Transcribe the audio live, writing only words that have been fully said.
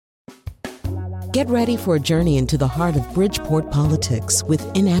Get ready for a journey into the heart of Bridgeport politics with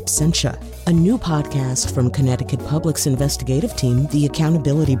In Absentia, a new podcast from Connecticut Public's investigative team, The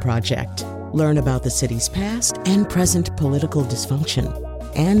Accountability Project. Learn about the city's past and present political dysfunction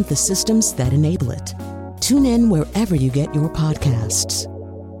and the systems that enable it. Tune in wherever you get your podcasts.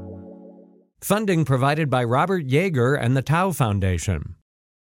 Funding provided by Robert Yeager and the Tao Foundation.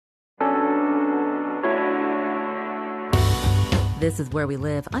 This is Where We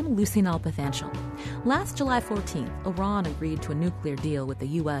Live. I'm Lucy Nalpathanchel. Last July 14th, Iran agreed to a nuclear deal with the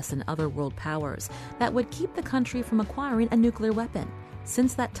U.S. and other world powers that would keep the country from acquiring a nuclear weapon.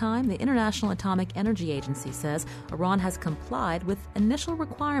 Since that time, the International Atomic Energy Agency says Iran has complied with initial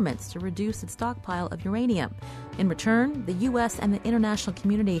requirements to reduce its stockpile of uranium. In return, the U.S. and the international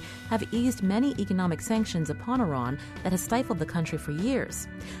community have eased many economic sanctions upon Iran that has stifled the country for years.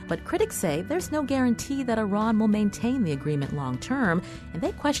 But critics say there's no guarantee that Iran will maintain the agreement long term, and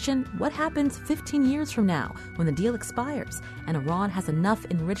they question what happens 15 years from now when the deal expires and Iran has enough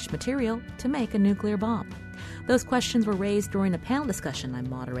enriched material to make a nuclear bomb. Those questions were raised during a panel discussion I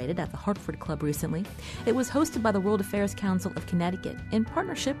moderated at the Hartford Club recently. It was hosted by the World Affairs Council of Connecticut in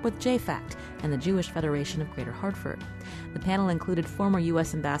partnership with JFACT and the Jewish Federation of Greater Hartford. The panel included former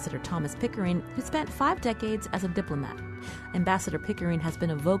U.S. Ambassador Thomas Pickering, who spent 5 decades as a diplomat. Ambassador Pickering has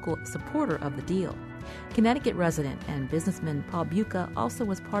been a vocal supporter of the deal. Connecticut resident and businessman Paul Buca also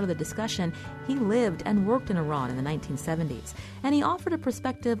was part of the discussion. He lived and worked in Iran in the 1970s, and he offered a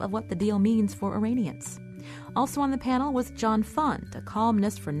perspective of what the deal means for Iranians. Also on the panel was John Fund, a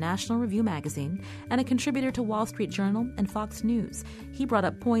columnist for National Review magazine and a contributor to Wall Street Journal and Fox News. He brought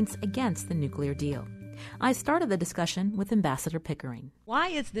up points against the nuclear deal. I started the discussion with Ambassador Pickering. Why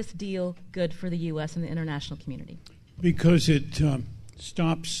is this deal good for the U.S. and the international community? Because it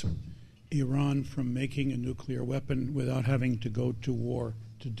stops Iran from making a nuclear weapon without having to go to war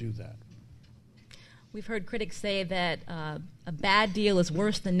to do that. We've heard critics say that a bad deal is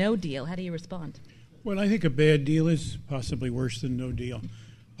worse than no deal. How do you respond? Well, I think a bad deal is possibly worse than no deal.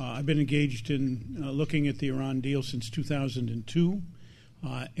 I've been engaged in looking at the Iran deal since 2002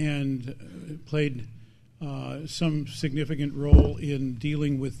 and played some significant role in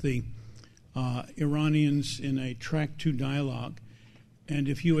dealing with the Iranians in a Track 2 dialogue. And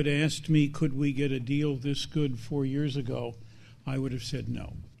if you had asked me, could we get a deal this good 4 years ago, I would have said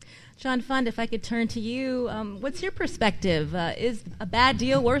no. John Fund, if I could turn to you, what's your perspective? Is a bad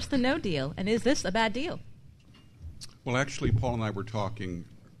deal worse than no deal? And is this a bad deal? Well, actually, Paul and I were talking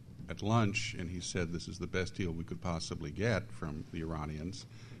at lunch, and he said this is the best deal we could possibly get from the Iranians.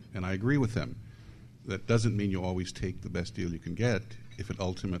 And I agree with him. That doesn't mean you always take the best deal you can get if it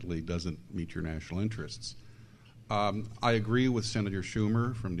ultimately doesn't meet your national interests. I agree with Senator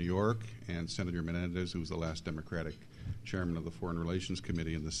Schumer from New York and Senator Menendez, who was the last Democratic chairman of the Foreign Relations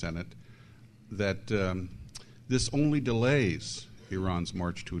Committee in the Senate, that this only delays Iran's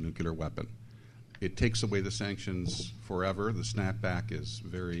march to a nuclear weapon. It takes away the sanctions forever. The snapback is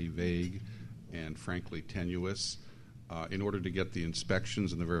very vague and frankly tenuous. In order to get the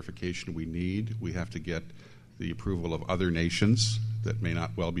inspections and the verification we need, we have to get the approval of other nations that may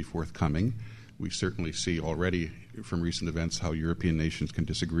not well be forthcoming. We certainly see already from recent events how European nations can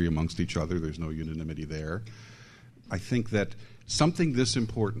disagree amongst each other. There's no unanimity there. I think that something this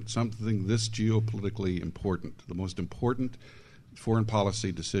important, something this geopolitically important, the most important foreign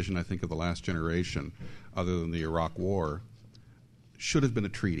policy decision, I think, of the last generation, other than the Iraq War, should have been a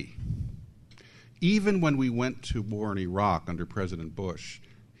treaty. Even when we went to war in Iraq under President Bush,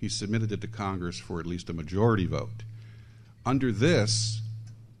 he submitted it to Congress for at least a majority vote. Under this,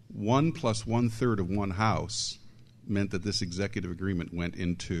 1 plus 1/3 of one house meant that this executive agreement went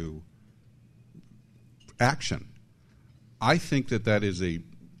into action. I think that is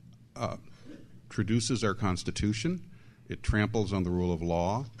traduces our Constitution. It tramples on the rule of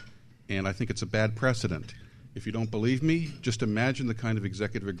law, and I think it's a bad precedent. If you don't believe me, just imagine the kind of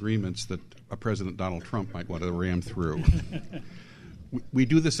executive agreements that President Donald Trump might want to ram through. We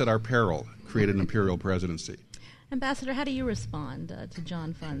do this at our peril, create an imperial presidency. Ambassador, how do you respond to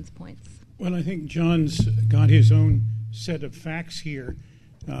John Fund's points? Well, I think John's got his own set of facts here,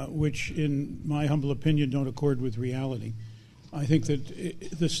 which, in my humble opinion, don't accord with reality. I think that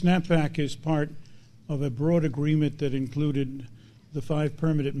the snapback is part of a broad agreement that included the 5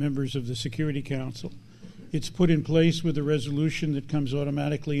 permanent members of the Security Council. It's put in place with a resolution that comes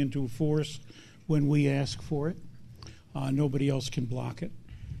automatically into force when we ask for it. Nobody else can block it.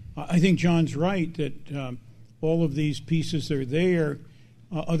 I think John's right that all of these pieces are there.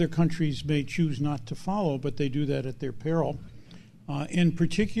 Other countries may choose not to follow, but they do that at their peril. And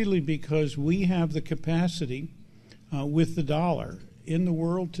particularly because we have the capacity with the dollar in the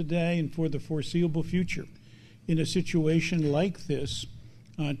world today and for the foreseeable future in a situation like this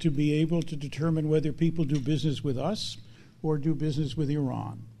to be able to determine whether people do business with us or do business with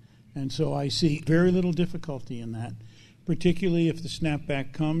Iran. And so I see very little difficulty in that, particularly if the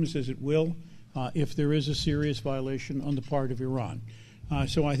snapback comes, as it will, if there is a serious violation on the part of Iran.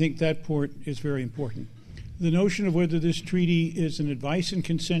 So I think that part is very important. The notion of whether this treaty is an advice and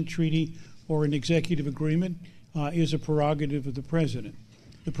consent treaty or an executive agreement is a prerogative of the president.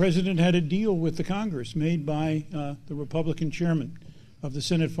 The president had a deal with the Congress made by the Republican chairman of the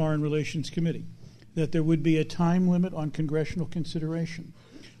Senate Foreign Relations Committee that there would be a time limit on congressional consideration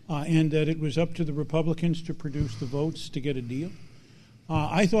and that it was up to the Republicans to produce the votes to get a deal.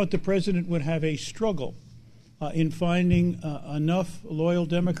 I thought the president would have a struggle in finding enough loyal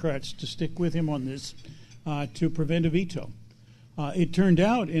Democrats to stick with him on this to prevent a veto. It turned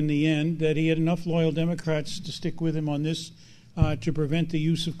out in the end that he had enough loyal Democrats to stick with him on this to prevent the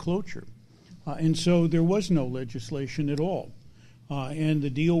use of cloture. And so there was no legislation at all. And the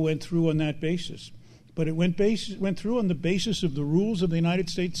deal went through on that basis. But it went through on the basis of the rules of the United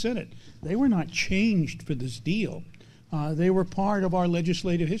States Senate. They were not changed for this deal. They were part of our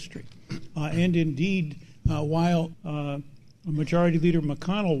legislative history. And indeed, while Majority Leader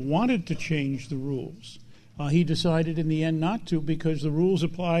McConnell wanted to change the rules, he decided in the end not to because the rules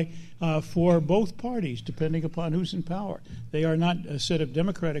apply for both parties, depending upon who's in power. They are not a set of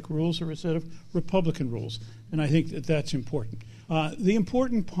Democratic rules or a set of Republican rules, and I think that that's important. The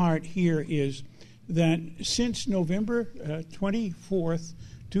important part here is that since November 24th,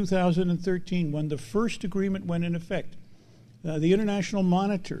 2013, when the first agreement went in effect, the international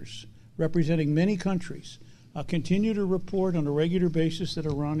monitors representing many countries continue to report on a regular basis that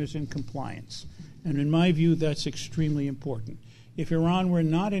Iran is in compliance. And in my view, that's extremely important. If Iran were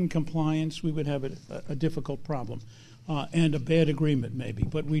not in compliance, we would have a difficult problem and a bad agreement maybe,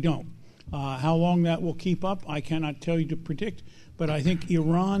 but we don't. How long that will keep up, I cannot tell you to predict, but I think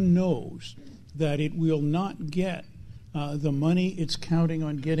Iran knows that it will not get the money it's counting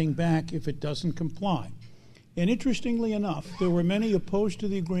on getting back if it doesn't comply. And interestingly enough, there were many opposed to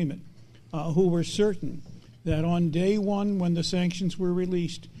the agreement who were certain that on day one when the sanctions were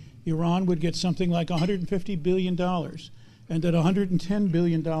released, Iran would get something like $150 billion, and that $110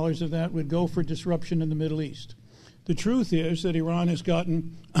 billion of that would go for disruption in the Middle East. The truth is that Iran has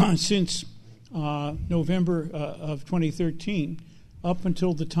gotten, since November of 2013, up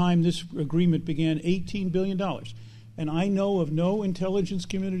until the time this agreement began, $18 billion. And I know of no intelligence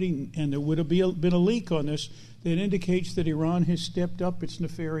community, and there would have been a leak on this, that indicates that Iran has stepped up its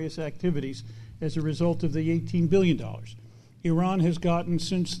nefarious activities as a result of the $18 billion. Iran has gotten,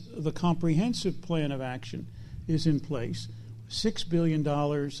 since the comprehensive plan of action is in place, $6 billion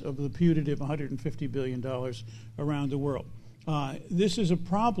of the putative $150 billion around the world. This is a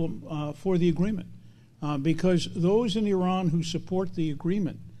problem for the agreement because those in Iran who support the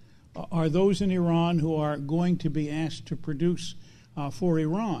agreement are those in Iran who are going to be asked to produce for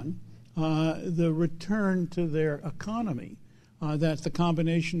Iran the return to their economy that the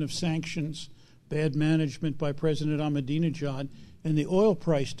combination of sanctions, bad management by President Ahmadinejad, and the oil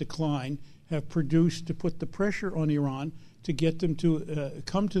price decline have produced to put the pressure on Iran to get them to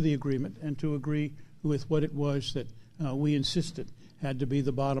come to the agreement and to agree with what it was that we insisted had to be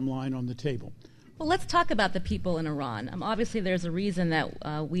the bottom line on the table. Well, let's talk about the people in Iran. Obviously, there's a reason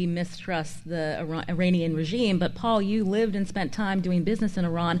that we mistrust the Iranian regime, but Paul, you lived and spent time doing business in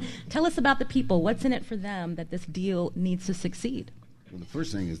Iran. Tell us about the people. What's in it for them that this deal needs to succeed? Well, the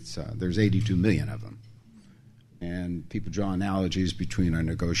first thing is there's 82 million of them. And people draw analogies between our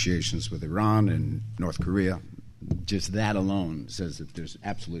negotiations with Iran and North Korea. Just that alone says that there's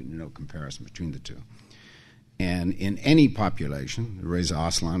absolutely no comparison between the two. And in any population, Reza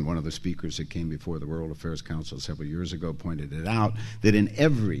Aslan, one of the speakers that came before the World Affairs Council several years ago, pointed it out, that in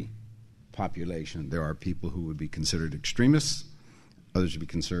every population there are people who would be considered extremists, others would be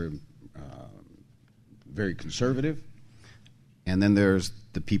considered very conservative, and then there's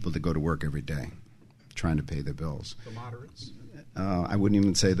the people that go to work every day trying to pay their bills. The moderates? I wouldn't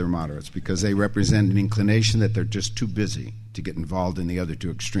even say they're moderates because they represent an inclination that they're just too busy to get involved in the other two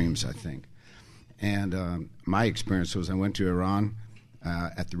extremes, I think. And my experience was I went to Iran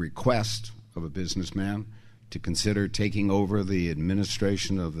at the request of a businessman to consider taking over the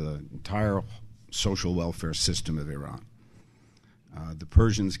administration of the entire social welfare system of Iran. The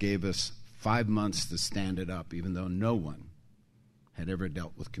Persians gave us 5 months to stand it up, even though no one had ever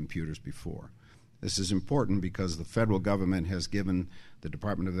dealt with computers before. This is important because the federal government has given the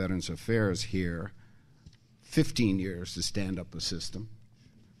Department of Veterans Affairs here 15 years to stand up a system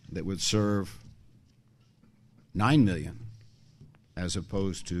that would serve 9 million as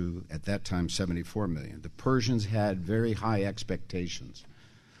opposed to, at that time, 74 million. The Persians had very high expectations.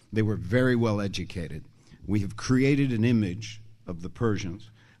 They were very well educated. We have created an image of the Persians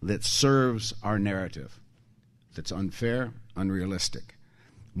that serves our narrative, that's unfair, unrealistic.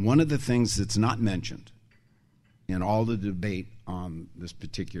 One of the things that's not mentioned in all the debate on this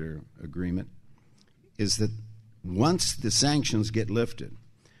particular agreement is that once the sanctions get lifted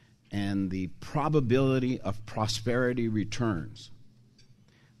and the probability of prosperity returns,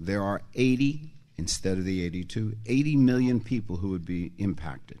 there are 80, instead of the 82, 80 million people who would be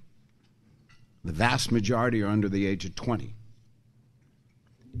impacted. The vast majority are under the age of 20.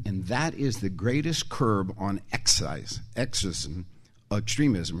 And that is the greatest curb on extremism of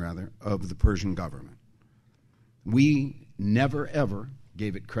the Persian government. We never, ever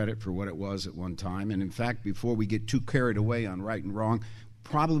gave it credit for what it was at one time. And in fact, before we get too carried away on right and wrong,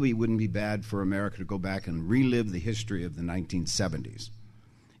 probably wouldn't be bad for America to go back and relive the history of the 1970s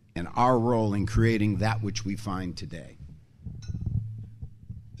and our role in creating that which we find today.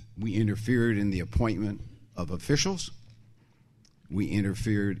 We interfered in the appointment of officials. We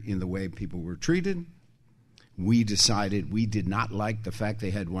interfered in the way people were treated. We decided we did not like the fact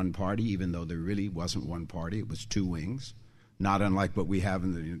they had one party, even though there really wasn't one party. It was two wings, not unlike what we have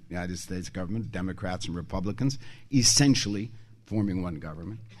in the United States government, Democrats and Republicans, essentially forming one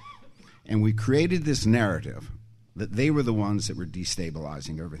government. And we created this narrative that they were the ones that were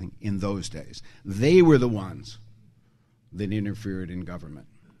destabilizing everything in those days. They were the ones that interfered in government.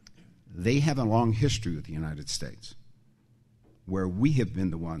 They have a long history with the United States, where we have been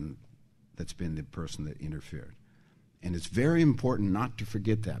the one that's been the person that interfered. And it's very important not to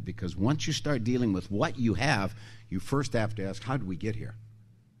forget that, because once you start dealing with what you have, you first have to ask, how did we get here?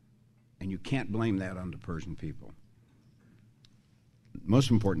 And you can't blame that on the Persian people.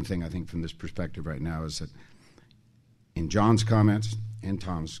 Most important thing, I think, from this perspective right now is that in John's comments and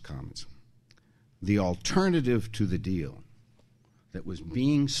Tom's comments, the alternative to the deal that was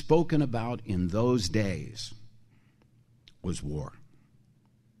being spoken about in those days was war.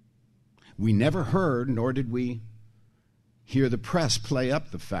 We never heard, nor did we hear the press play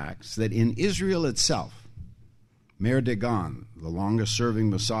up the facts that in Israel itself, Meir Dagan, the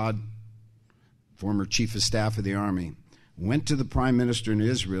longest-serving Mossad, former chief of staff of the army, went to the prime minister in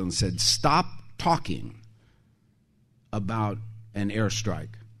Israel and said, stop talking about an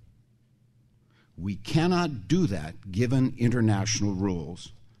airstrike. We cannot do that, given international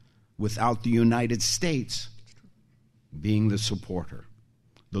rules, without the United States being the supporter.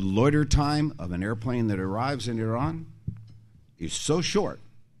 The loiter time of an airplane that arrives in Iran is so short,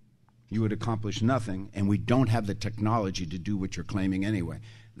 you would accomplish nothing, and we don't have the technology to do what you're claiming anyway.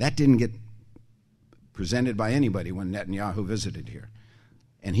 That didn't get presented by anybody when Netanyahu visited here.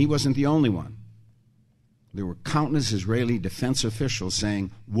 And he wasn't the only one. There were countless Israeli defense officials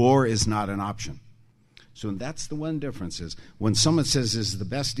saying war is not an option. So that's the one difference is when someone says this is the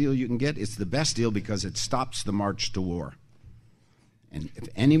best deal you can get, it's the best deal because it stops the march to war. And if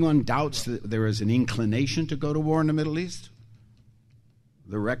anyone doubts that there is an inclination to go to war in the Middle East,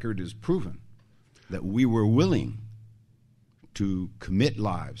 the record is proven that we were willing to commit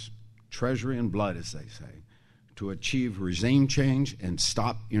lives, treasury and blood, as they say, to achieve regime change and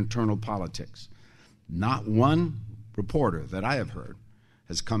stop internal politics. Not one reporter that I have heard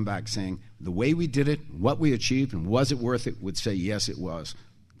has come back saying the way we did it, what we achieved, and was it worth it, would say yes, it was.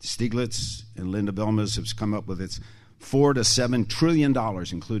 Stiglitz and Linda Belmas have come up with its $4 to $7 trillion,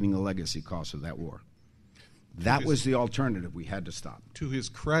 including the legacy costs of that war. That was the alternative we had to stop. To his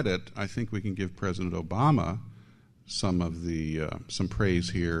credit, I think we can give President Obama some praise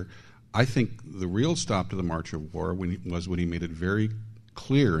here. I think the real stop to the march of war was when he made it very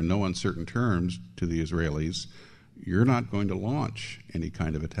clear in no uncertain terms to the Israelis, you're not going to launch any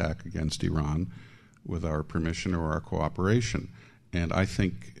kind of attack against Iran with our permission or our cooperation. And I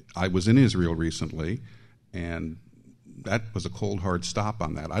think I was in Israel recently, and that was a cold, hard stop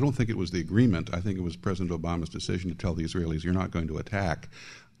on that. I don't think it was the agreement. I think it was President Obama's decision to tell the Israelis, you're not going to attack.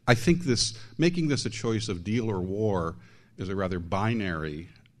 I think making this a choice of deal or war is a rather binary,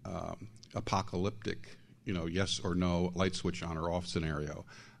 apocalyptic, yes or no, light switch on or off scenario.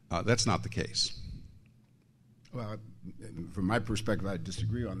 That's not the case. Well, from my perspective, I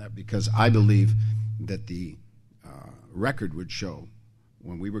disagree on that because I believe that the record would show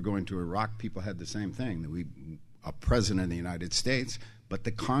when we were going to Iraq, people had the same thing, that a president of the United States, but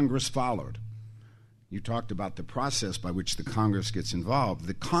the Congress followed. You talked about the process by which the Congress gets involved.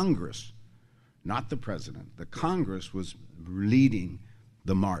 The Congress, not the president, the Congress was leading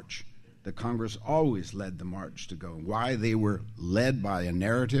the march. The Congress always led the march to go. Why? They were led by a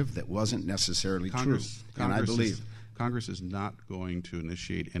narrative that wasn't necessarily true. And I believe Congress is not going to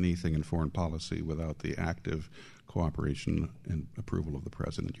initiate anything in foreign policy without the active cooperation and approval of the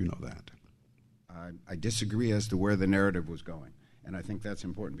president. You know that. I disagree as to where the narrative was going. And I think that's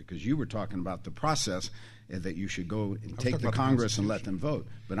important because you were talking about the process that you should go and take the Congress and let them vote.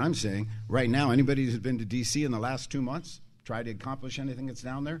 But I'm saying right now, anybody who's been to D.C. in the last 2 months, try to accomplish anything that's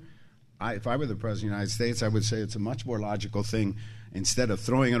down there, if I were the President of the United States, I would say it's a much more logical thing. Instead of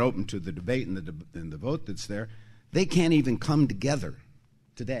throwing it open to the debate and the vote that's there, they can't even come together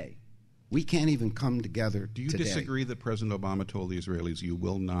today. We can't even come together today. Do you disagree that President Obama told the Israelis, you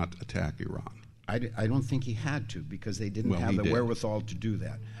will not attack Iran? I don't think he had to because they didn't have the wherewithal to do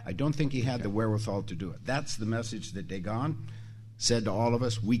that. I don't think he had the wherewithal to do it. That's the message that Dagon said to all of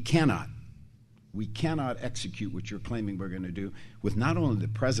us. We cannot execute what you're claiming we're going to do with not only the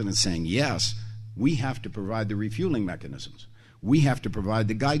president saying yes, we have to provide the refueling mechanisms. We have to provide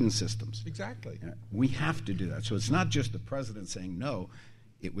the guidance systems. Exactly. We have to do that. So it's not just the president saying no.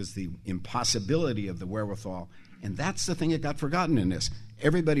 It was the impossibility of the wherewithal. And that's the thing that got forgotten in this.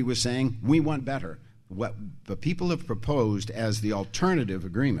 Everybody was saying, we want better. What the people have proposed as the alternative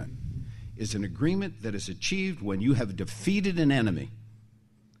agreement is an agreement that is achieved when you have defeated an enemy.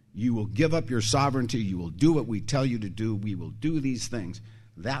 You will give up your sovereignty. You will do what we tell you to do. We will do these things.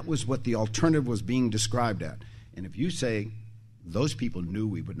 That was what the alternative was being described at. And if you say those people knew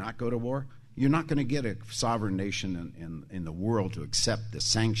we would not go to war, you're not going to get a sovereign nation in the world to accept the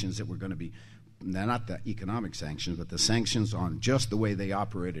sanctions that were going to be, not the economic sanctions, but the sanctions on just the way they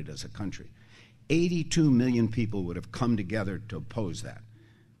operated as a country. 82 million people would have come together to oppose that.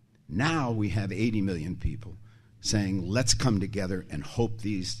 Now we have 80 million people saying, let's come together and hope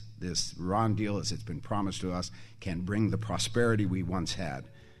this Iran deal, as it's been promised to us, can bring the prosperity we once had.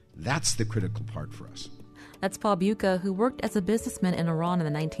 That's the critical part for us. That's Paul Bucca, who worked as a businessman in Iran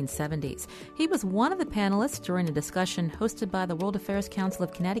in the 1970s. He was one of the panelists during a discussion hosted by the World Affairs Council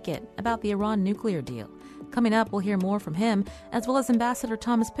of Connecticut about the Iran nuclear deal. Coming up, we'll hear more from him, as well as Ambassador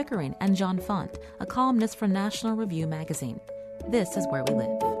Thomas Pickering and John Font, a columnist for National Review magazine. This is Where We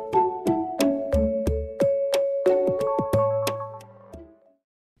Live.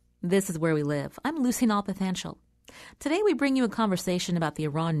 This is Where We Live. I'm Lucy Nalpathanchel. Today we bring you a conversation about the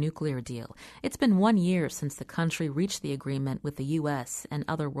Iran nuclear deal. It's been 1 year since the country reached the agreement with the U.S. and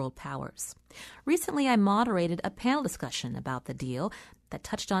other world powers. Recently, I moderated a panel discussion about the deal that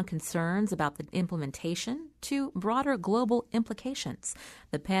touched on concerns about the implementation to broader global implications.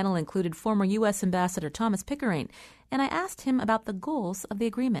 The panel included former U.S. Ambassador Thomas Pickering, and I asked him about the goals of the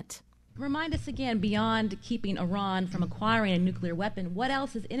agreement. Remind us again, beyond keeping Iran from acquiring a nuclear weapon, what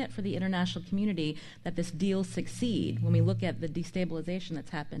else is in it for the international community that this deal succeed when we look at the destabilization that's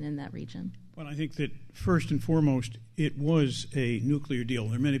happened in that region? Well, I think that first and foremost, it was a nuclear deal.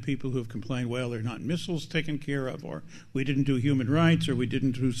 There are many people who have complained, well, there are not missiles taken care of, or we didn't do human rights, or we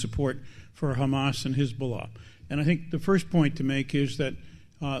didn't do support for Hamas and Hezbollah. And I think the first point to make is that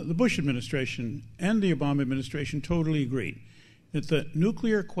the Bush administration and the Obama administration totally agreed that the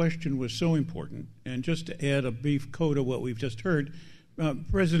nuclear question was so important. And just to add a brief coda to what we've just heard,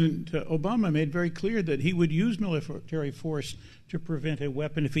 President Obama made very clear that he would use military force to prevent a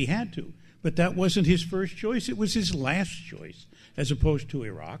weapon if he had to. But that wasn't his first choice. It was his last choice, as opposed to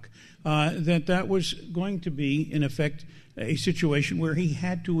Iraq, that was going to be, in effect, a situation where he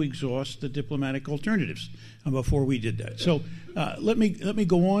had to exhaust the diplomatic alternatives before we did that. So let me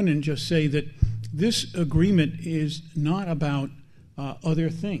go on and just say that this agreement is not about other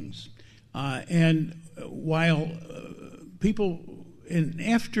things. And while people,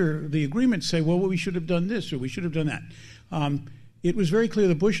 after the agreement, say, well, we should have done this or we should have done that, it was very clear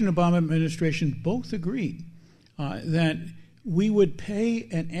the Bush and Obama administration both agreed that we would pay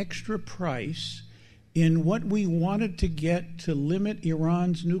an extra price in what we wanted to get to limit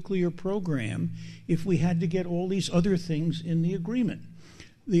Iran's nuclear program if we had to get all these other things in the agreement.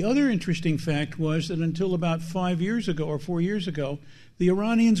 The other interesting fact was that until about 5 years ago or 4 years ago, the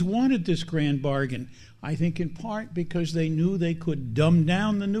Iranians wanted this grand bargain, I think in part because they knew they could dumb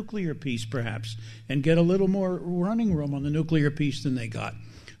down the nuclear piece perhaps and get a little more running room on the nuclear piece than they got.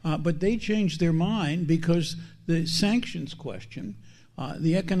 But they changed their mind because the sanctions question,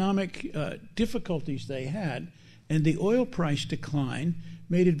 the economic difficulties they had, and the oil price decline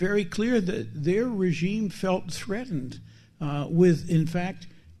made it very clear that their regime felt threatened with, in fact,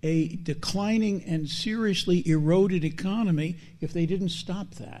 a declining and seriously eroded economy if they didn't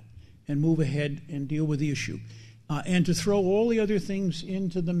stop that and move ahead and deal with the issue. And to throw all the other things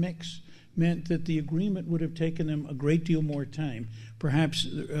into the mix meant that the agreement would have taken them a great deal more time, perhaps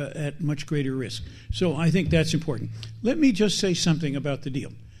at much greater risk. So I think that's important. Let me just say something about the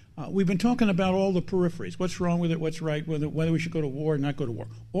deal. We've been talking about all the peripheries. What's wrong with it? What's right with it? Whether we should go to war or not go to war.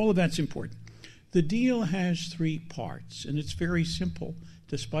 All of that's important. The deal has 3 parts, and it's very simple,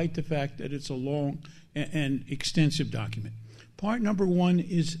 despite the fact that it's a long and extensive document. Part number 1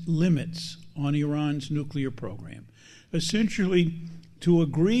 is limits on Iran's nuclear program. Essentially, to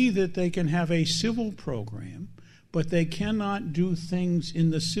agree that they can have a civil program, but they cannot do things in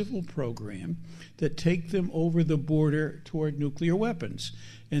the civil program that take them over the border toward nuclear weapons.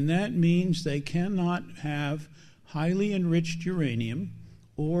 And that means they cannot have highly enriched uranium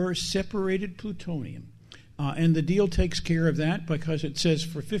or separated plutonium. And the deal takes care of that because it says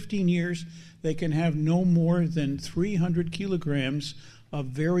for 15 years they can have no more than 300 kilograms of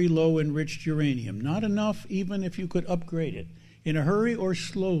very low enriched uranium. Not enough even if you could upgrade it in a hurry or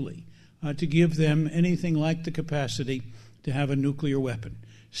slowly to give them anything like the capacity to have a nuclear weapon.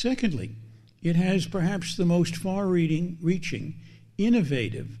 Secondly, it has perhaps the most far-reaching,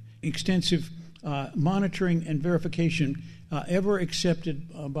 innovative, extensive monitoring and verification ever accepted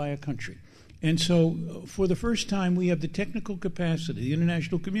by a country. And so for the first time, we have the technical capacity, the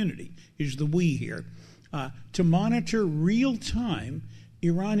international community is the we here, to monitor real-time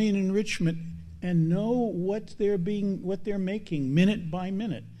Iranian enrichment and know what they're making minute by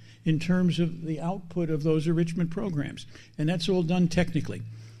minute in terms of the output of those enrichment programs. And that's all done technically.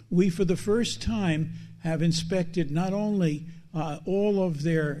 We, for the first time, have inspected not only all of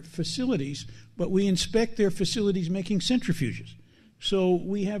their facilities, but we inspect their facilities making centrifuges. So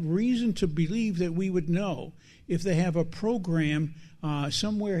we have reason to believe that we would know if they have a program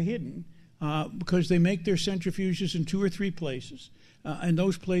somewhere hidden because they make their centrifuges in 2 or 3 places, and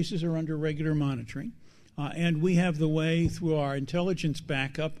those places are under regular monitoring. And we have the way through our intelligence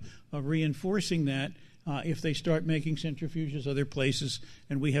backup of reinforcing that if they start making centrifuges other places,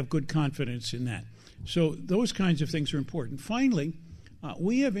 and we have good confidence in that. So those kinds of things are important. Finally,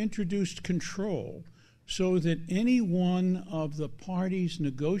 we have introduced control so that any one of the parties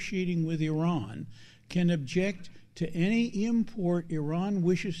negotiating with Iran can object to any import Iran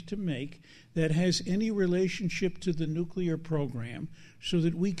wishes to make that has any relationship to the nuclear program, so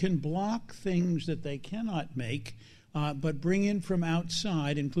that we can block things that they cannot make but bring in from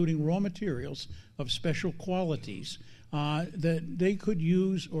outside, including raw materials of special qualities that they could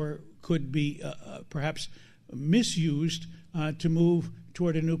use or could be perhaps misused to move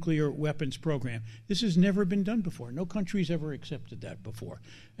toward a nuclear weapons program. This has never been done before. No country's ever accepted that before.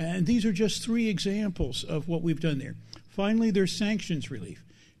 And these are just 3 examples of what we've done there. Finally, there's sanctions relief.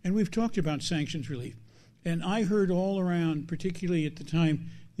 And we've talked about sanctions relief. And I heard all around, particularly at the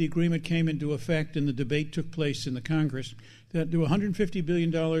time the agreement came into effect and the debate took place in the Congress, that $150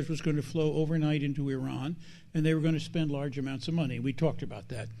 billion was going to flow overnight into Iran, and they were going to spend large amounts of money. We talked about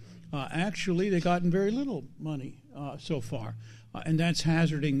that. Actually, they've gotten very little money so far. And that's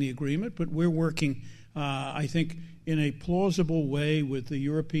hazarding the agreement, but we're working, I think, in a plausible way with the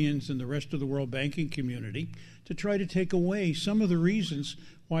Europeans and the rest of the world banking community to try to take away some of the reasons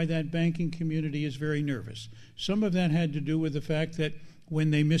why that banking community is very nervous. Some of that had to do with the fact that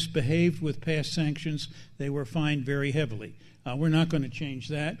when they misbehaved with past sanctions, they were fined very heavily. We're not going to change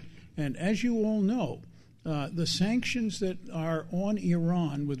that. And as you all know, the sanctions that are on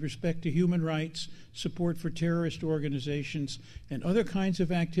Iran with respect to human rights, support for terrorist organizations, and other kinds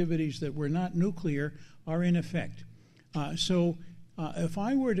of activities that were not nuclear are in effect. So if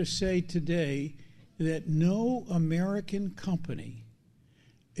I were to say today that no American company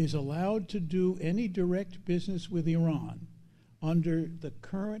is allowed to do any direct business with Iran under the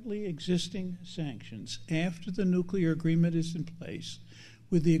currently existing sanctions after the nuclear agreement is in place,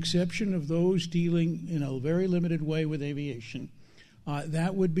 with the exception of those dealing in a very limited way with aviation,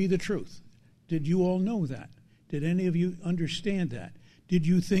 that would be the truth. Did you all know that? Did any of you understand that? Did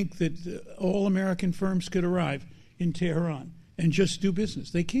you think that all American firms could arrive in Tehran and just do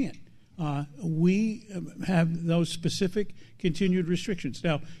business? They can't. We have those specific continued restrictions.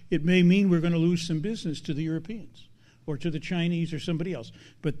 Now, it may mean we're going to lose some business to the Europeans or to the Chinese or somebody else,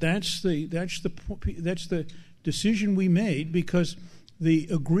 but that's the decision we made because the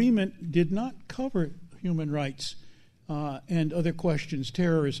agreement did not cover human rights and other questions,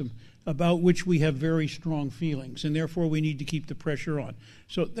 terrorism, about which we have very strong feelings, and therefore we need to keep the pressure on.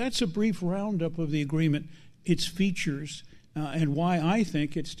 So that's a brief roundup of the agreement, its features, and why I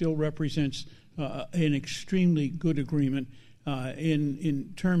think it still represents an extremely good agreement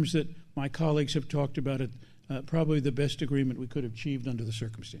in terms that my colleagues have talked about it, probably the best agreement we could have achieved under the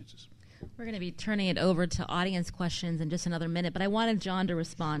circumstances. We're going to be turning it over to audience questions in just another minute, but I wanted John to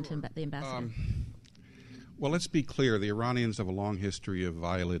respond to the ambassador. Well, let's be clear. The Iranians have a long history of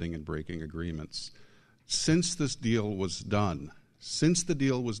violating and breaking agreements. Since this deal was done, Since the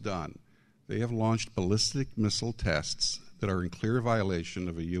deal was done, they have launched ballistic missile tests that are in clear violation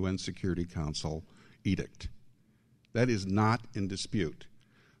of a UN Security Council edict. That is not in dispute.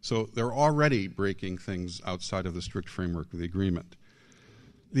 So they're already breaking things outside of the strict framework of the agreement.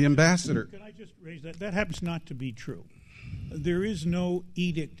 The ambassador... Can I just raise that? That happens not to be true. There is no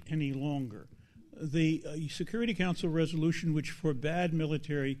edict any longer. The Security Council resolution, which forbade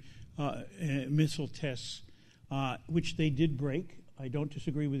military missile tests, which they did break, I don't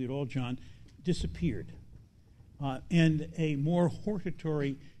disagree with you at all, John, disappeared. And a more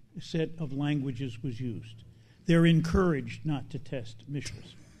hortatory set of languages was used. They're encouraged not to test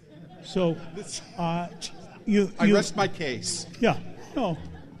missiles. So I rest my case. Yeah, no.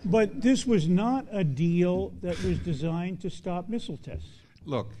 But this was not a deal that was designed to stop missile tests.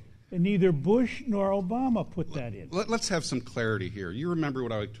 Look. And neither Bush nor Obama put that in. Let's have some clarity here. You remember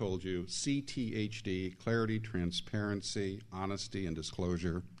what I told you, CTHD, clarity, transparency, honesty, and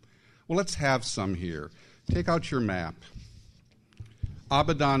disclosure. Well, let's have some here. Take out your map.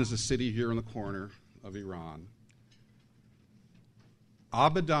 Abadan is a city here in the corner of Iran.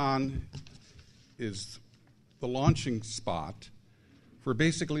 Abadan is the launching spot for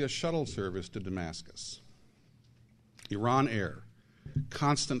basically a shuttle service to Damascus. Iran Air,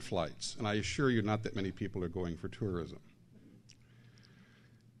 constant flights, and I assure you not that many people are going for tourism.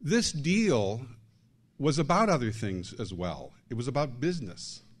 This deal was about other things as well. It was about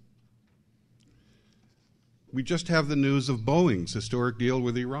business. We just have the news of Boeing's historic deal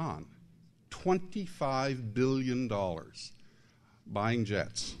with Iran. $25 billion buying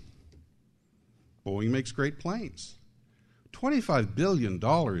jets. Boeing makes great planes. $25 billion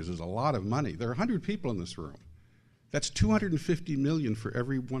is a lot of money. There are 100 people in this room. That's $250 million for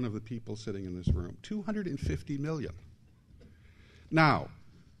every one of the people sitting in this room. $250 million. Now,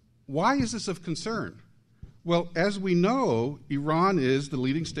 why is this of concern? Well, as we know, Iran is the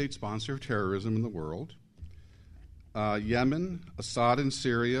leading state sponsor of terrorism in the world. Yemen, Assad in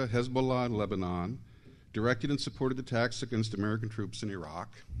Syria, Hezbollah in Lebanon, directed and supported attacks against American troops in Iraq.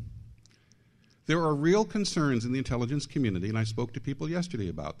 There are real concerns in the intelligence community, and I spoke to people yesterday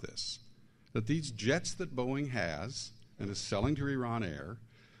about this, that these jets that Boeing has and is selling to Iran Air,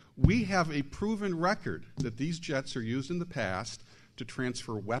 we have a proven record that these jets are used in the past to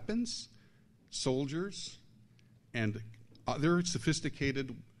transfer weapons, soldiers, and other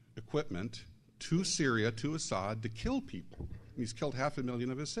sophisticated equipment to Syria, to Assad, to kill people. And he's killed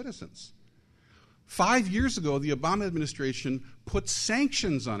 500,000 of his citizens. 5 years ago, the Obama administration put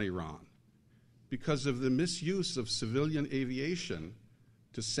sanctions on Iran because of the misuse of civilian aviation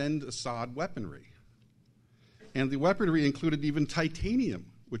to send Assad weaponry. And the weaponry included even titanium,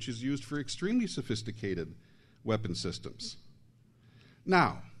 which is used for extremely sophisticated weapon systems.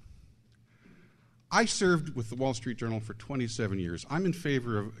 Now, I served with the Wall Street Journal for 27 years. I'm in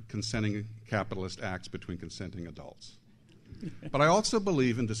favor of consenting capitalist acts between consenting adults. But I also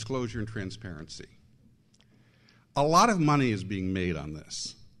believe in disclosure and transparency. A lot of money is being made on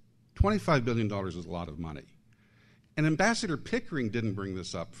this. $25 billion is a lot of money. And Ambassador Pickering didn't bring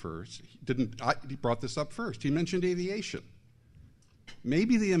this up first. He brought this up first. He mentioned aviation.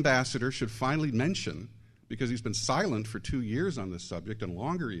 Maybe the ambassador should finally mention, because he's been silent for 2 years on this subject and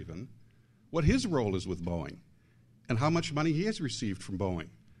longer even, what his role is with Boeing and how much money he has received from Boeing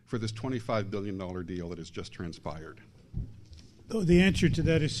for this $25 billion deal that has just transpired. Oh, the answer to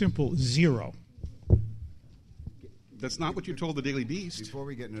that is simple: zero. That's not what you told the Daily Beast. Before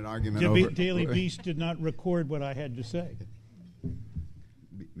we get in an argument The over... Daily Beast did not record what I had to say.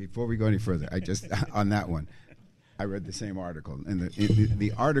 Before we go any further, I just, on that one, I read the same article. And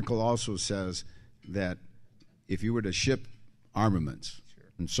the article also says that if you were to ship armaments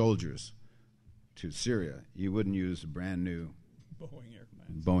and soldiers to Syria, you wouldn't use a brand new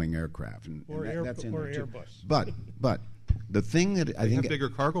Boeing aircraft. That's in there too. Airbus. But the thing that I think... have bigger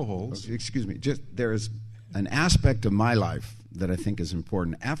cargo holds. Excuse me. Just there is an aspect of my life that I think is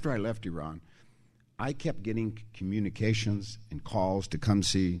important. After I left Iran, I kept getting communications and calls to come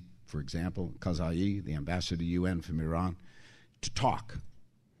see, for example, Karzai, the ambassador to the UN from Iran, to talk.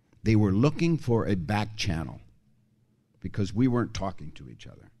 They were looking for a back channel because we weren't talking to each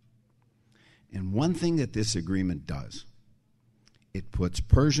other. And one thing that this agreement does, it puts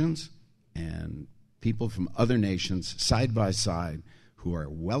Persians and people from other nations side by side who are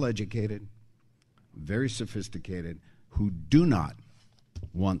well-educated, very sophisticated, who do not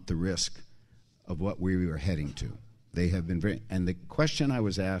want the risk of what we were heading to. They have been very... And the question I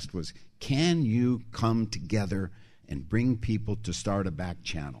was asked was, can you come together and bring people to start a back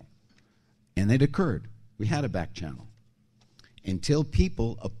channel? And it occurred. We had a back channel. Until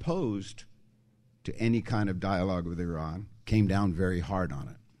people opposed to any kind of dialogue with Iran came down very hard on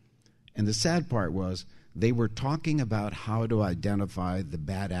it. And the sad part was they were talking about how to identify the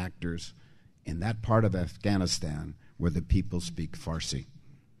bad actors in that part of Afghanistan where the people speak Farsi.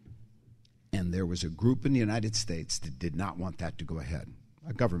 And there was a group in the United States that did not want that to go ahead,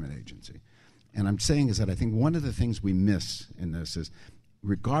 a government agency. And I'm saying is that I think one of the things we miss in this is,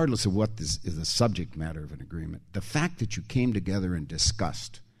 regardless of what this is the subject matter of an agreement, the fact that you came together and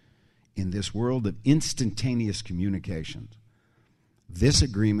discussed in this world of instantaneous communications, this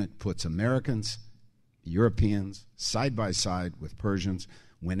agreement puts Americans, Europeans, side by side with Persians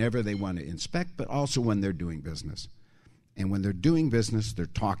whenever they want to inspect, but also when they're doing business. And when they're doing business, they're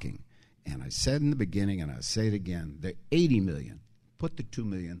talking. And I said in the beginning, and I say it again, they're 80 million. Put the 2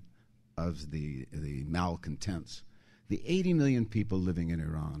 million of the malcontents. The 80 million people living in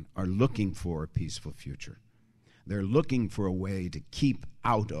Iran are looking for a peaceful future. They're looking for a way to keep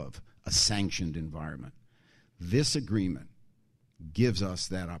out of a sanctioned environment. This agreement gives us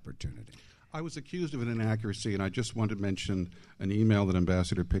that opportunity. I was accused of an inaccuracy, and I just want to mention an email that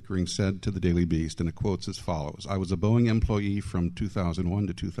Ambassador Pickering said to the Daily Beast, and it quotes as follows. I was a Boeing employee from 2001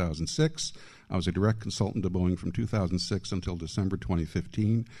 to 2006. I was a direct consultant to Boeing from 2006 until December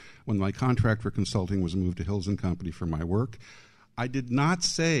 2015, when my contract for consulting was moved to Hills & Company for my work. I did not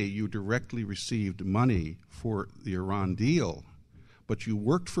say you directly received money for the Iran deal, but you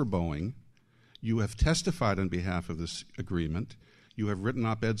worked for Boeing. You have testified on behalf of this agreement. You have written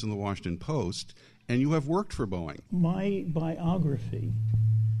op-eds in the Washington Post, and you have worked for Boeing. My biography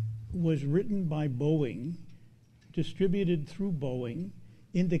was written by Boeing, distributed through Boeing,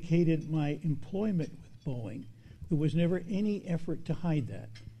 indicated my employment with Boeing. There was never any effort to hide that.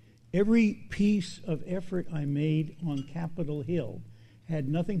 Every piece of effort I made on Capitol Hill had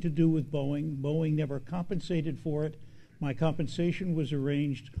nothing to do with Boeing. Boeing never compensated for it. My compensation was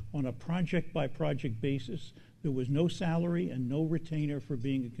arranged on a project-by-project basis. There was no salary and no retainer for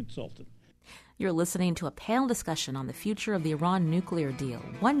being a consultant. You're listening to a panel discussion on the future of the Iran nuclear deal,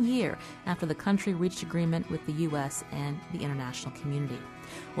 1 year after the country reached agreement with the U.S. and the international community.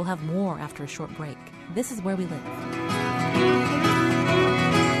 We'll have more after a short break. This is Where We Live.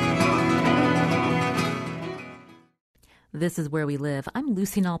 This is Where We Live. I'm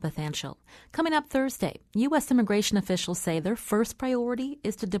Lucy Nalpathanchel. Coming up Thursday, U.S. immigration officials say their first priority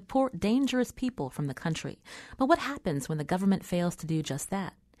is to deport dangerous people from the country. But what happens when the government fails to do just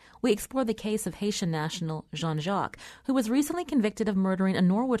that? We explore the case of Haitian national Jean-Jacques, who was recently convicted of murdering a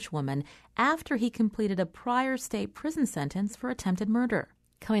Norwich woman after he completed a prior state prison sentence for attempted murder.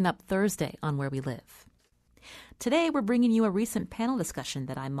 Coming up Thursday on Where We Live. Today, we're bringing you a recent panel discussion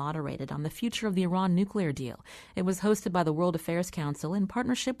that I moderated on the future of the Iran nuclear deal. It was hosted by the World Affairs Council in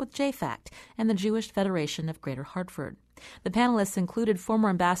partnership with JFACT and the Jewish Federation of Greater Hartford. The panelists included former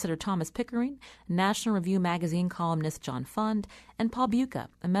Ambassador Thomas Pickering, National Review magazine columnist John Fund, and Paul Buca,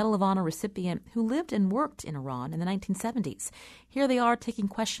 a Medal of Honor recipient who lived and worked in Iran in the 1970s. Here they are taking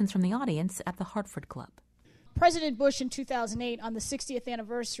questions from the audience at the Hartford Club. President Bush in 2008, on the 60th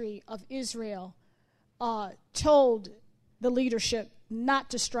anniversary of Israel, told the leadership not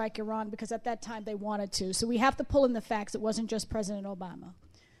to strike Iran because at that time they wanted to. So we have to pull in the facts. It wasn't just President Obama.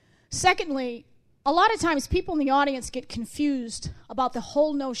 Secondly, a lot of times people in the audience get confused about the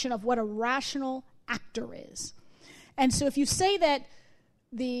whole notion of what a rational actor is. And so if you say that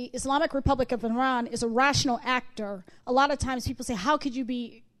the Islamic Republic of Iran is a rational actor, a lot of times people say, how could you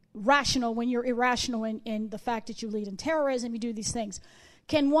be rational when you're irrational in the fact that you lead in terrorism, you do these things?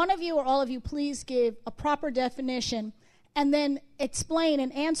 Can one of you or all of you please give a proper definition and then explain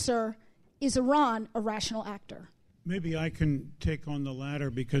and answer, is Iran a rational actor? Maybe I can take on the latter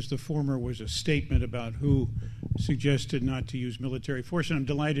because the former was a statement about who suggested not to use military force. And I'm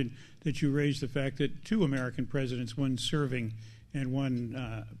delighted that you raised the fact that 2 American presidents, one serving and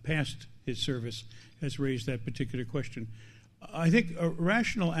one past his service, has raised that particular question. I think a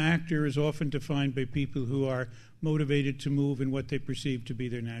rational actor is often defined by people who are motivated to move in what they perceive to be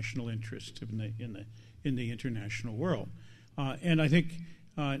their national interest in the international world. And I think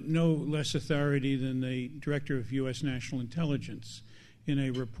no less authority than the Director of U.S. National Intelligence in a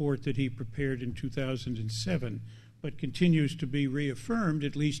report that he prepared in 2007, but continues to be reaffirmed,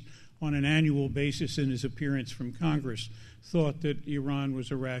 at least on an annual basis in his appearance from Congress, thought that Iran was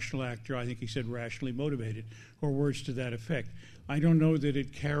a rational actor. I think he said rationally motivated, or words to that effect. I don't know that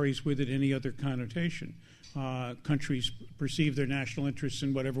it carries with it any other connotation. Countries perceive their national interests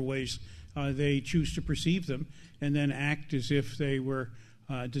in whatever ways they choose to perceive them, and then act as if they were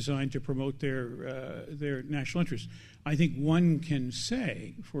designed to promote their national interests. I think one can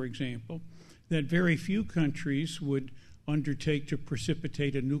say, for example, that very few countries would undertake to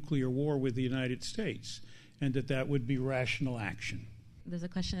precipitate a nuclear war with the United States. and that would be rational action. There's a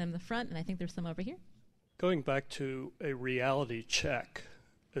question in the front, and I think there's some over here. Going back to a reality check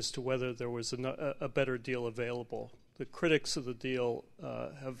as to whether there was a better deal available, the critics of the deal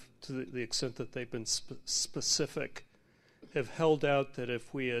have, to the extent that they've been specific, have held out that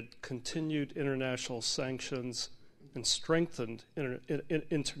if we had continued international sanctions and strengthened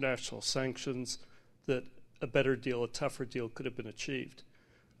international sanctions, that a better deal, a tougher deal could have been achieved.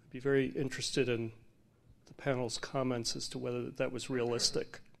 I'd be very interested in the panel's comments as to whether that was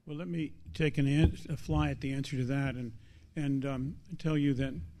realistic. Well, let me take a fly at the answer to that and tell you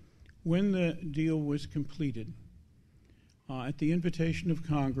that when the deal was completed, at the invitation of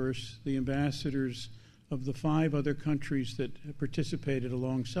Congress, the ambassadors of the 5 other countries that participated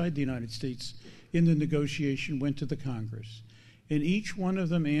alongside the United States in the negotiation went to the Congress. And each one of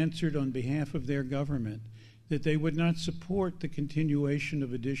them answered on behalf of their government that they would not support the continuation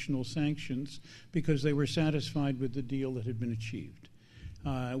of additional sanctions because they were satisfied with the deal that had been achieved.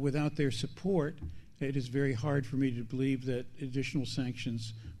 Without their support, it is very hard for me to believe that additional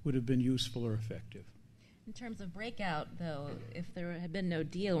sanctions would have been useful or effective. In terms of breakout, though, if there had been no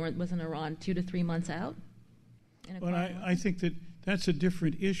deal, wasn't Iran 2 to 3 months out? Well, I think that's a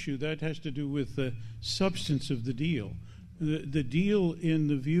different issue. That has to do with the substance of the deal. The deal, in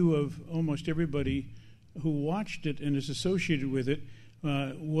the view of almost everybody who watched it and is associated with it,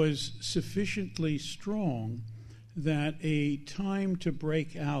 was sufficiently strong that a time to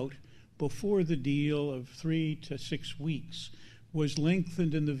break out before the deal of 3 to 6 weeks was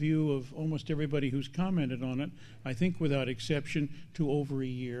lengthened in the view of almost everybody who's commented on it, I think without exception, to over a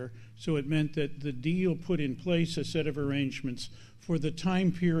year. So it meant that the deal put in place a set of arrangements for the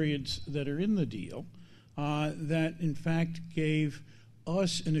time periods that are in the deal that in fact gave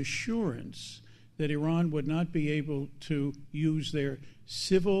us an assurance that Iran would not be able to use their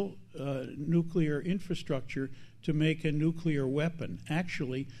civil nuclear infrastructure to make a nuclear weapon.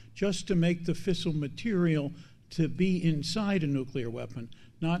 Actually, just to make the fissile material to be inside a nuclear weapon,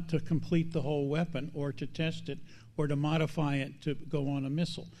 not to complete the whole weapon or to test it or to modify it to go on a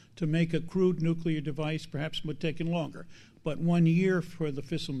missile. To make a crude nuclear device perhaps would take longer, but 1 year for the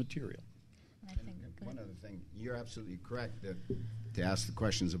fissile material. One other thing, you're absolutely correct to ask the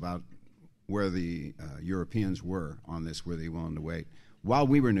questions about where the Europeans were on this, were they willing to wait. While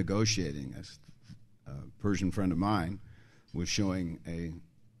we were negotiating, a Persian friend of mine was showing a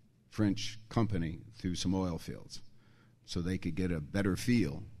French company through some oil fields so they could get a better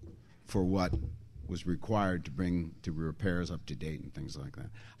feel for what was required to bring the repairs up to date and things like that.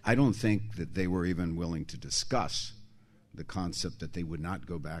 I don't think that they were even willing to discuss the concept that they would not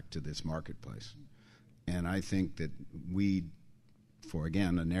go back to this marketplace. And I think that we, for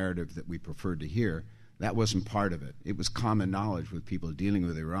again, a narrative that we preferred to hear, that wasn't part of it. It was common knowledge with people dealing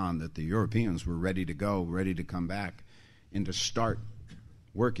with Iran that the Europeans were ready to go, ready to come back, and to start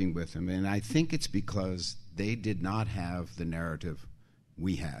working with them. And I think it's because they did not have the narrative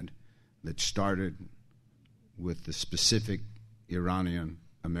we had that started with the specific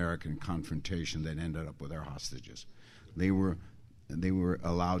Iranian-American confrontation that ended up with our hostages. They were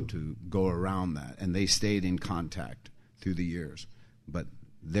allowed to go around that, and they stayed in contact through the years. But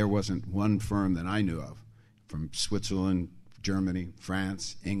there wasn't one firm that I knew of, from Switzerland, Germany,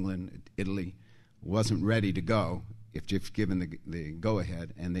 France, England, Italy, wasn't ready to go if just given the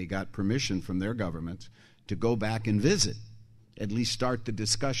go-ahead, and they got permission from their governments to go back and visit, at least start the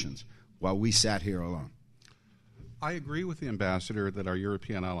discussions, while we sat here alone. I agree with the ambassador that our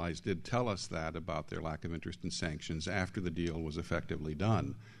European allies did tell us that about their lack of interest in sanctions after the deal was effectively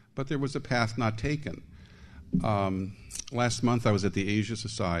done. But there was a path not taken. Last month I was at the Asia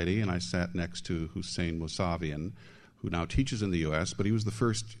Society, and I sat next to Hussein Mousavian, who now teaches in the U.S., but he was the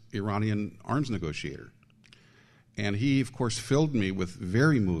first Iranian arms negotiator. And he, of course, filled me with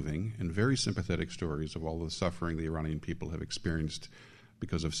very moving and very sympathetic stories of all the suffering the Iranian people have experienced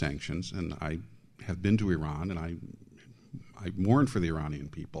because of sanctions. And I have been to Iran, and I mourn for the Iranian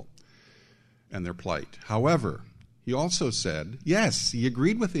people and their plight. However, he also said, yes, he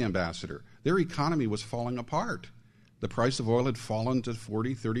agreed with the ambassador. Their economy was falling apart. The price of oil had fallen to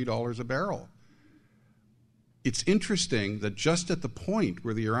 $40, $30 a barrel. It's interesting that just at the point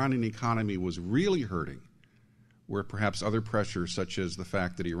where the Iranian economy was really hurting, where perhaps other pressures, such as the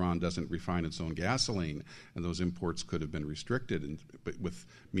fact that Iran doesn't refine its own gasoline, and those imports could have been restricted, but with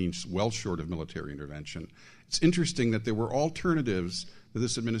means well short of military intervention. It's interesting that there were alternatives to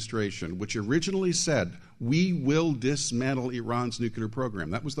this administration, which originally said, we will dismantle Iran's nuclear program.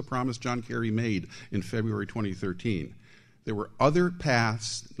 That was the promise John Kerry made in February 2013. There were other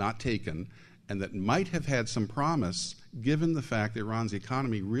paths not taken, and that might have had some promise, given the fact that Iran's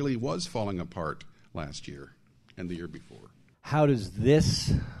economy really was falling apart last year and the year before. How does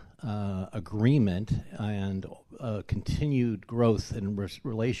this agreement and continued growth in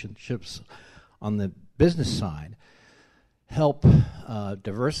relationships on the business side help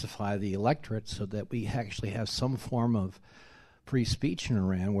diversify the electorate so that we actually have some form of free speech in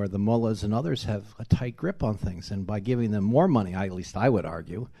Iran where the mullahs and others have a tight grip on things? And by giving them more money, at least I would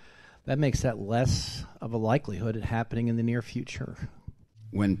argue, that makes that less of a likelihood of happening in the near future.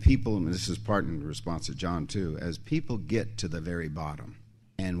 When people, and this is part in response to John too, as people get to the very bottom,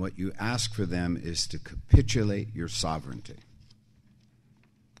 and what you ask for them is to capitulate your sovereignty,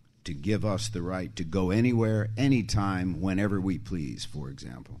 to give us the right to go anywhere, anytime, whenever we please, for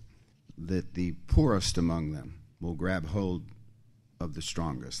example, that the poorest among them will grab hold of the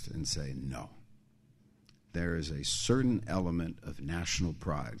strongest and say no. There is a certain element of national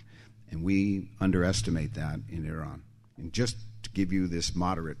pride, and we underestimate that in Iran. And just to give you this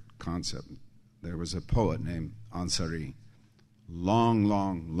moderate concept, there was a poet named Ansari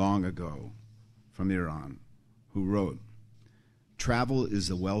long ago from Iran who wrote, "Travel is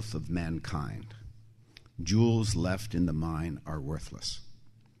the wealth of mankind. Jewels left in the mine are worthless."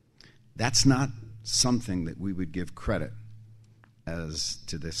 That's not something that we would give credit as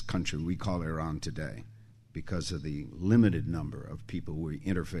to this country we call Iran today because of the limited number of people we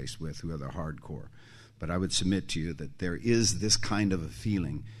interface with who are the hardcore. But I would submit to you that there is this kind of a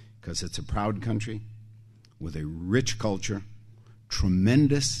feeling because it's a proud country with a rich culture,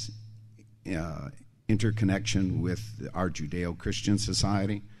 tremendous interconnection with our Judeo-Christian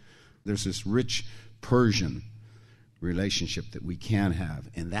society. There's this rich Persian relationship that we can have,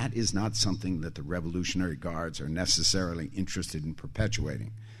 and that is not something that the Revolutionary Guards are necessarily interested in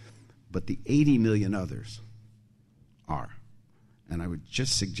perpetuating. But the 80 million others are. And I would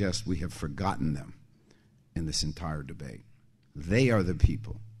just suggest we have forgotten them in this entire debate. They are the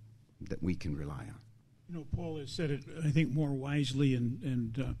people that we can rely on. You know, Paul has said it, I think, more wisely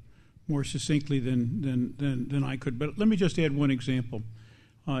and more succinctly than I could. But let me just add one example.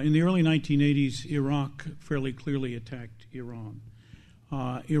 In the early 1980s, Iraq fairly clearly attacked Iran.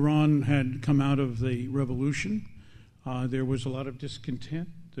 Iran had come out of the revolution. There was a lot of discontent.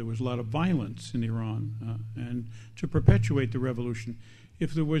 There was a lot of violence in Iran, and to perpetuate the revolution.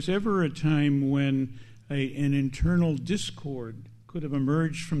 If there was ever a time when an internal discord could have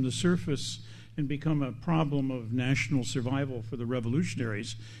emerged from the surface and become a problem of national survival for the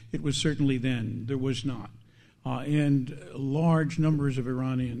revolutionaries, it was certainly then. There was not. And large numbers of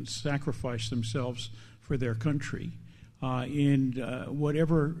Iranians sacrificed themselves for their country. And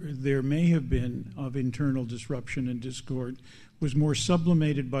whatever there may have been of internal disruption and discord was more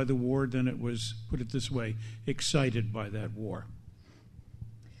sublimated by the war than it was, put it this way, excited by that war.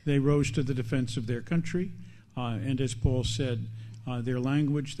 They rose to the defense of their country, and as Paul said, their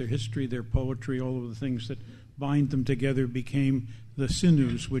language, their history, their poetry, all of the things that bind them together became the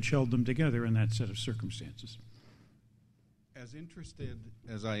sinews which held them together in that set of circumstances. As interested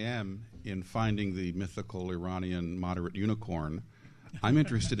as I am in finding the mythical Iranian moderate unicorn, I'm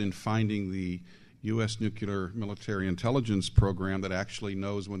interested in finding the U.S. nuclear military intelligence program that actually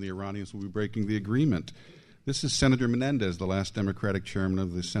knows when the Iranians will be breaking the agreement. This is Senator Menendez, the last Democratic chairman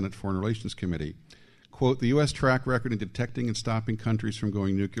of the Senate Foreign Relations Committee. Quote, "The U.S. track record in detecting and stopping countries from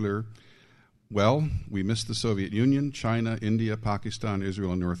going nuclear. Well, we missed the Soviet Union, China, India, Pakistan,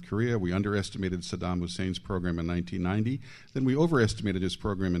 Israel, and North Korea. We underestimated Saddam Hussein's program in 1990. Then we overestimated his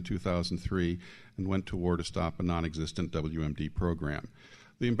program in 2003 and went to war to stop a non-existent WMD program.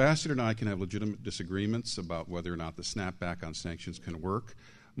 The ambassador and I can have legitimate disagreements about whether or not the snapback on sanctions can work.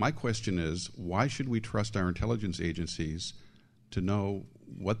 My question is, why should we trust our intelligence agencies to know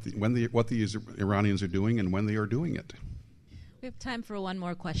what the Iranians are doing and when they are doing it?" We have time for one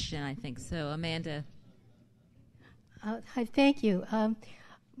more question, I think. So, Amanda. Hi, thank you.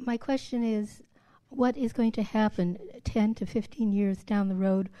 My question is, what is going to happen 10 to 15 years down the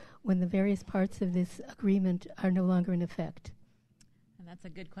road when the various parts of this agreement are no longer in effect? And that's a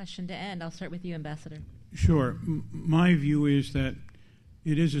good question to end. I'll start with you, Ambassador. Sure. My view is that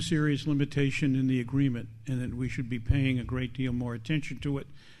it is a serious limitation in the agreement and that we should be paying a great deal more attention to it.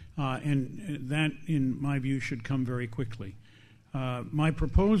 And that, in my view, should come very quickly. My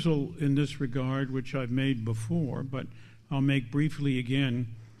proposal in this regard, which I've made before, but I'll make briefly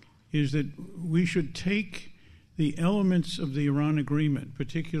again, is that we should take the elements of the Iran agreement,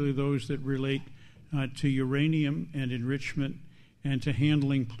 particularly those that relate to uranium and enrichment and to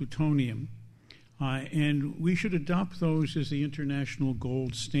handling plutonium, and we should adopt those as the international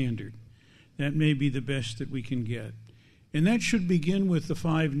gold standard. That may be the best that we can get. And that should begin with the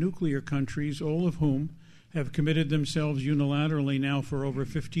 5 nuclear countries, all of whom have committed themselves unilaterally now for over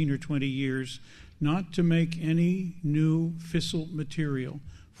 15 or 20 years not to make any new fissile material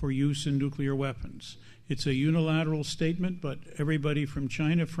for use in nuclear weapons. It's a unilateral statement, but everybody from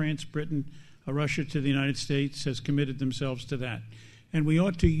China, France, Britain, Russia to the United States has committed themselves to that. And we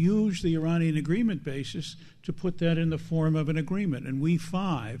ought to use the Iranian agreement basis to put that in the form of an agreement. And we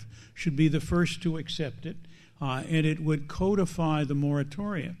five should be the first to accept it. And it would codify the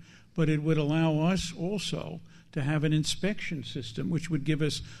moratorium, but it would allow us also to have an inspection system, which would give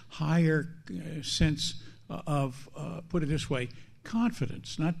us higher sense of, put it this way,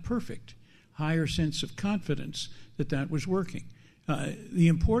 confidence, not perfect, higher sense of confidence that that was working. The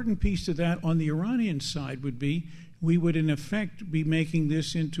important piece to that on the Iranian side would be we would in effect be making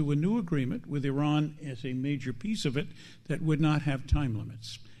this into a new agreement with Iran as a major piece of it that would not have time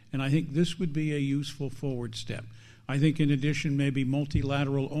limits. And I think this would be a useful forward step. I think in addition maybe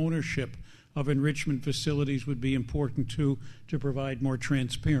multilateral ownership of enrichment facilities would be important too, to provide more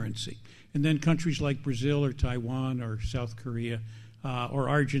transparency. And then countries like Brazil or Taiwan or South Korea or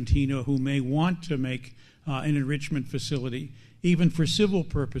Argentina who may want to make an enrichment facility, even for civil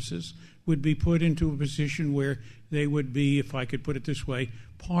purposes, would be put into a position where they would be, if I could put it this way,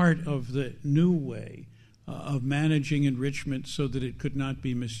 part of the new way of managing enrichment so that it could not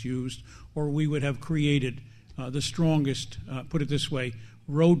be misused, or we would have created the strongest, put it this way,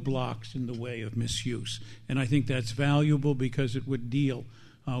 roadblocks in the way of misuse. And I think that's valuable because it would deal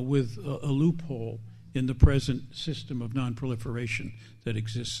with a loophole in the present system of nonproliferation that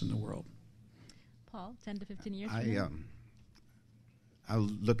exists in the world. Paul, 10 to 15 years I'll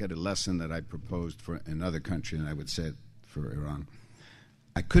look at a lesson that I proposed for another country, and I would say it for Iran.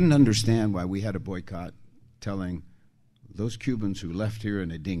 I couldn't understand why we had a boycott telling those Cubans who left here in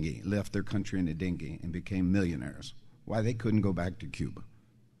a dinghy, left their country in a dinghy and became millionaires, why they couldn't go back to Cuba.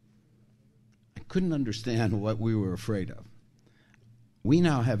 I couldn't understand what we were afraid of. We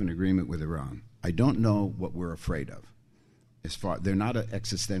now have an agreement with Iran. I don't know what we're afraid of. They're not an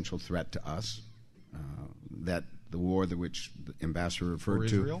existential threat to us. That the war that which the ambassador referred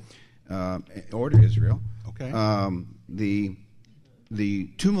to, or to Israel. Okay. The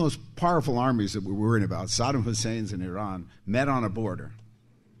two most powerful armies that we're worrying about, Saddam Hussein's and Iran, met on a border,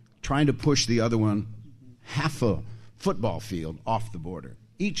 trying to push the other one half a football field off the border.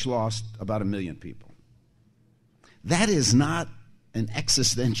 Each lost about 1 million people. That is not an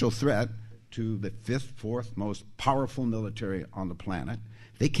existential threat to the fifth, fourth most powerful military on the planet.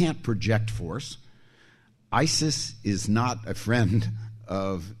 They can't project force. ISIS is not a friend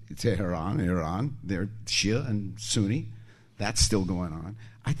of Tehran, Iran. They're Shia and Sunni. That's still going on.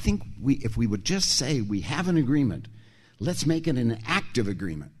 I think if we would just say we have an agreement, let's make it an active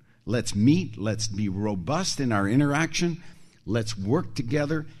agreement. Let's meet. Let's be robust in our interaction. Let's work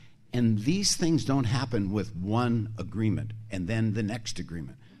together. And these things don't happen with one agreement and then the next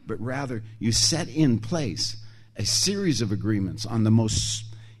agreement, but rather you set in place a series of agreements on the most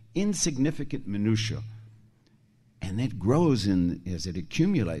insignificant minutiae. And it grows as it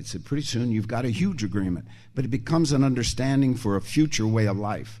accumulates. And pretty soon you've got a huge agreement. But it becomes an understanding for a future way of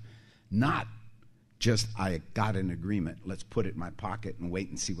life. Not just, I got an agreement, let's put it in my pocket and wait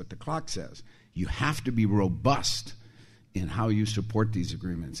and see what the clock says. You have to be robust in how you support these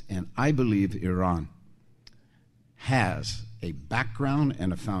agreements. And I believe Iran has a background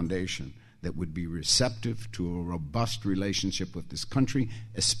and a foundation that would be receptive to a robust relationship with this country,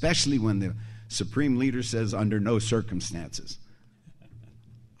 especially when the Supreme Leader says under no circumstances.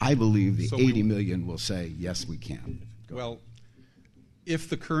 I believe the 80 million will say, yes, we can. Well, if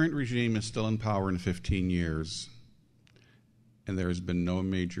the current regime is still in power in 15 years and there has been no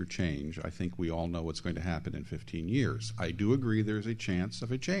major change, I think we all know what's going to happen in 15 years. I do agree there's a chance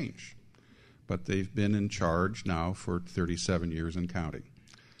of a change, but they've been in charge now for 37 years and counting.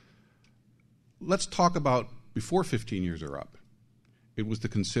 Let's talk about before 15 years are up. It was the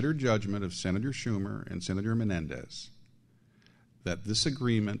considered judgment of Senator Schumer and Senator Menendez that this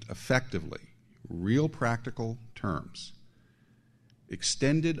agreement effectively, real practical terms,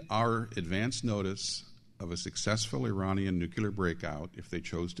 extended our advance notice of a successful Iranian nuclear breakout, if they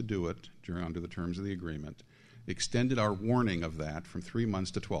chose to do it under the terms of the agreement, extended our warning of that from 3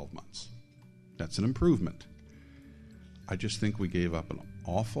 months to 12 months. That's an improvement. I just think we gave up an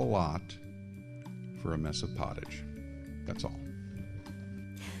awful lot for a mess of pottage. That's all.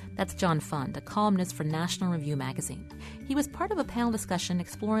 That's John Fund, a columnist for National Review magazine. He was part of a panel discussion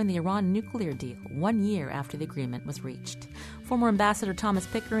exploring the Iran nuclear deal 1 year after the agreement was reached. Former Ambassador Thomas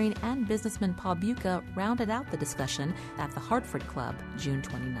Pickering and businessman Paul Buca rounded out the discussion at the Hartford Club June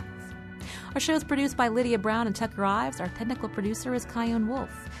 29th. Our show is produced by Lydia Brown and Tucker Ives. Our technical producer is Kyone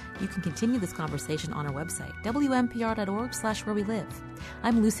Wolf. You can continue this conversation on our website, WNPR.org/where we live.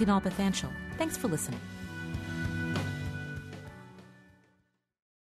 I'm Lucy Nalpathanchel. Thanks for listening.